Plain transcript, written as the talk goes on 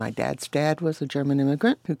My dad's dad was a German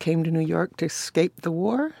immigrant who came to New York to escape the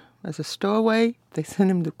war. As a stowaway, they sent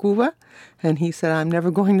him to Cuba, and he said, I'm never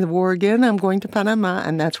going to the war again, I'm going to Panama,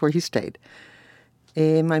 and that's where he stayed.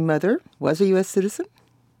 And my mother was a U.S. citizen,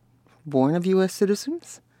 born of U.S.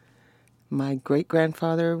 citizens. My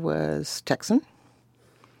great-grandfather was Texan,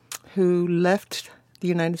 who left the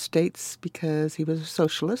United States because he was a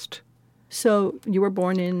socialist. So you were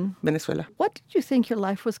born in Venezuela. What did you think your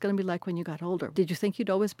life was going to be like when you got older? Did you think you'd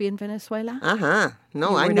always be in Venezuela?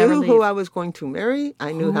 No, I knew who I was going to marry.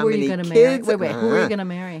 I knew how many kids. Who were you going to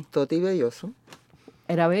marry? Toti Belloso.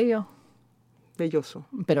 Era bello. Belloso.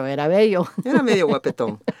 Pero era bello. Era medio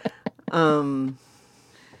guapetón. I'm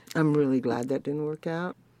really glad that didn't work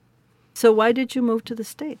out. So why did you move to the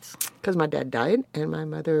States? Because my dad died, and my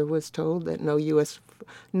mother was told that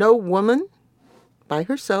no woman by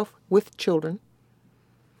herself with children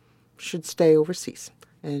should stay overseas.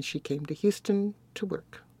 And she came to Houston to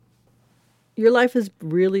work. Your life is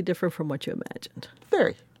really different from what you imagined.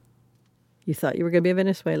 Very. You thought you were going to be in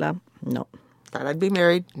Venezuela? No. Thought I'd be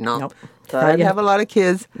married? No. Nope. Thought I'd have a lot of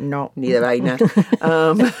kids? No. Ni de vaina.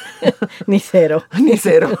 Ni cero. Ni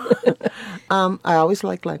cero. I always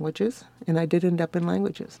liked languages, and I did end up in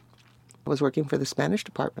languages. I was working for the Spanish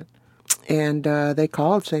department, and they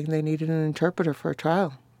called saying they needed an interpreter for a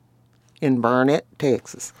trial in Barnett,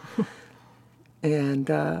 Texas. And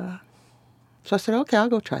so I said, okay, I'll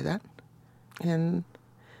go try that. And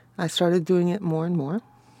I started doing it more and more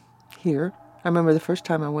here. I remember the first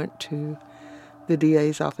time I went to the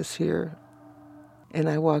DA's office here, and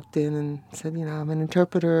I walked in and said, I'm an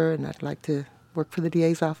interpreter, and I'd like to work for the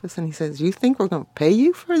DA's office. And he says, you think we're going to pay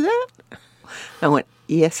you for that? I went,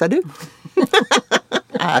 yes, I do.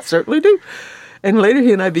 I certainly do. And later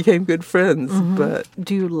he and I became good friends. Mm-hmm. But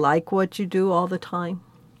do you like what you do all the time?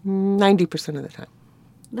 90% of the time.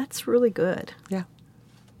 That's really good. Yeah.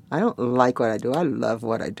 I don't like what I do. I love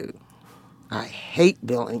what I do. I hate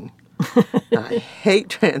billing. I hate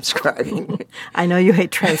transcribing. I know you hate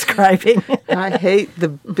transcribing. I hate the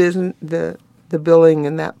business, the billing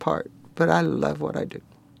and that part, but I love what I do.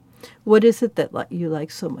 What is it that you like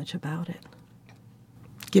so much about it?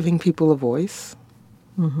 Giving people a voice.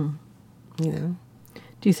 Mm-hmm. Do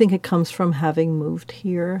you think it comes from having moved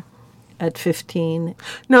here at 15?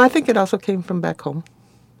 No, I think it also came from back home.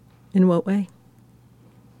 In what way?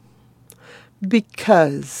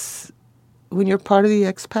 Because when you're part of the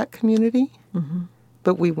expat community, mm-hmm.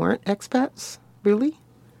 but we weren't expats, really,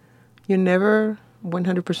 you're never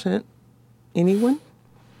 100% anyone,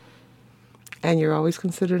 and you're always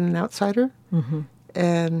considered an outsider, mm-hmm.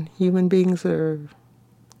 and human beings are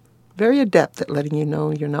very adept at letting you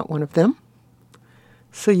know you're not one of them.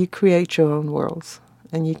 So you create your own worlds,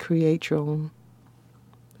 and you create your own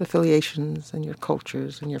affiliations and your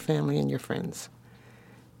cultures and your family and your friends.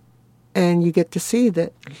 And you get to see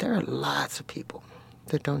that there are lots of people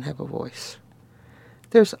that don't have a voice.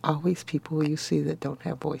 There's always people you see that don't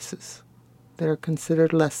have voices, that are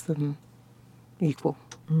considered less than equal.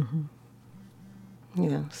 Mm-hmm.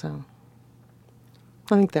 So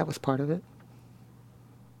I think that was part of it.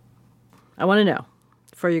 I want to know,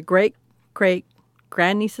 for your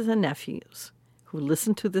great-great-grandnieces and nephews who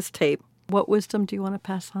listen to this tape, what wisdom do you want to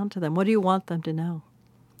pass on to them? What do you want them to know?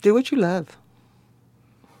 Do what you love.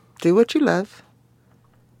 Do what you love.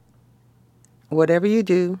 Whatever you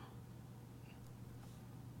do,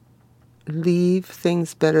 leave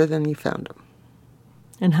things better than you found them.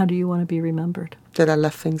 And how do you want to be remembered? That I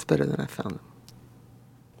left things better than I found them.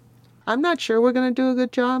 I'm not sure we're going to do a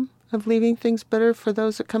good job of leaving things better for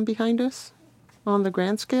those that come behind us on the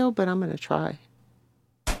grand scale, but I'm going to try.